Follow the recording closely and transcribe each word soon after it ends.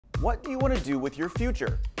What do you want to do with your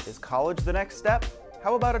future? Is college the next step?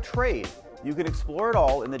 How about a trade? You can explore it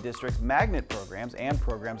all in the district's magnet programs and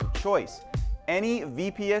programs of choice. Any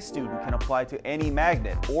VPS student can apply to any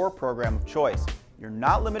magnet or program of choice. You're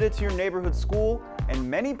not limited to your neighborhood school, and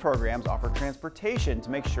many programs offer transportation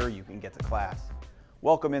to make sure you can get to class.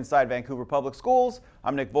 Welcome inside Vancouver Public Schools.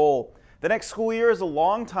 I'm Nick Voll. The next school year is a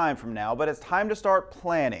long time from now, but it's time to start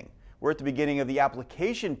planning. We're at the beginning of the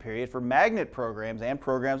application period for magnet programs and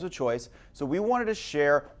programs of choice, so we wanted to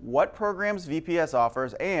share what programs VPS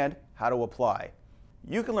offers and how to apply.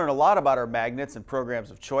 You can learn a lot about our magnets and programs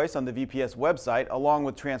of choice on the VPS website, along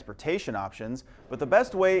with transportation options, but the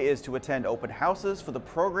best way is to attend open houses for the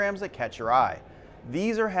programs that catch your eye.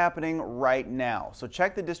 These are happening right now, so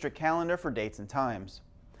check the district calendar for dates and times.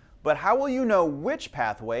 But how will you know which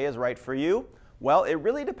pathway is right for you? Well, it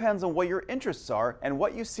really depends on what your interests are and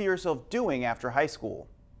what you see yourself doing after high school.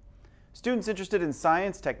 Students interested in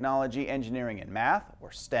science, technology, engineering, and math,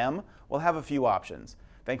 or STEM, will have a few options.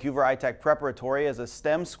 Vancouver iTech Preparatory is a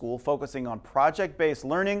STEM school focusing on project-based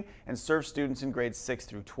learning and serves students in grades 6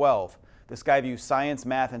 through 12. The Skyview Science,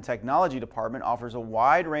 Math, and Technology department offers a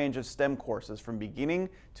wide range of STEM courses from beginning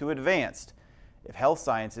to advanced. If health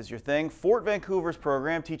science is your thing, Fort Vancouver's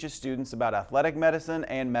program teaches students about athletic medicine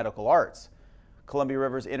and medical arts. Columbia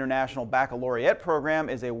River's International Baccalaureate program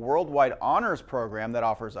is a worldwide honors program that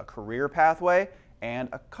offers a career pathway and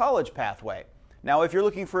a college pathway. Now, if you're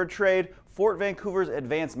looking for a trade, Fort Vancouver's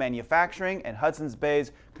Advanced Manufacturing and Hudson's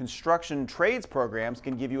Bay's Construction Trades programs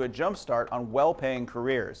can give you a jump start on well-paying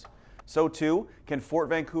careers. So too can Fort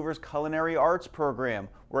Vancouver's Culinary Arts program,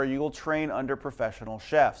 where you will train under professional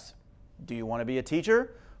chefs. Do you want to be a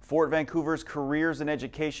teacher? Fort Vancouver's Careers in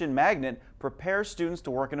Education magnet prepares students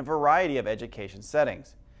to work in a variety of education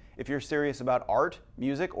settings. If you're serious about art,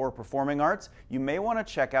 music, or performing arts, you may want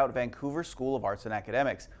to check out Vancouver School of Arts and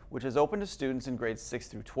Academics, which is open to students in grades 6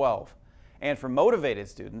 through 12. And for motivated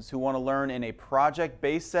students who want to learn in a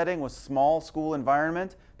project-based setting with small school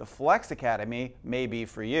environment, the Flex Academy may be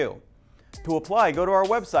for you. To apply, go to our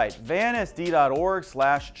website,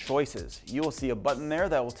 vansd.org/choices. You will see a button there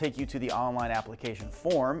that will take you to the online application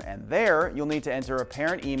form, and there you'll need to enter a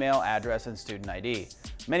parent email, address, and student ID.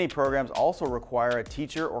 Many programs also require a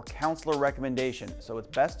teacher or counselor recommendation, so it's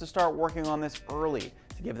best to start working on this early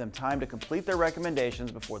to give them time to complete their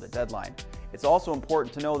recommendations before the deadline. It's also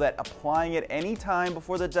important to know that applying at any time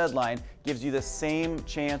before the deadline gives you the same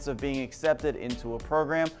chance of being accepted into a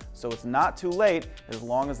program, so it's not too late as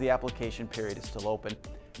long as the application period is still open.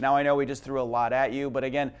 Now, I know we just threw a lot at you, but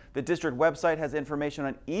again, the district website has information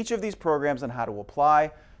on each of these programs and how to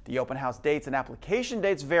apply. The open house dates and application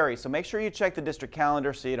dates vary, so make sure you check the district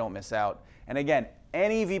calendar so you don't miss out. And again,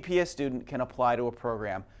 any VPS student can apply to a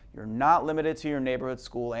program. You're not limited to your neighborhood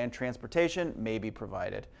school, and transportation may be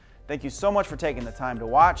provided. Thank you so much for taking the time to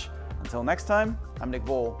watch. Until next time, I'm Nick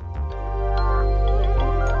Voll.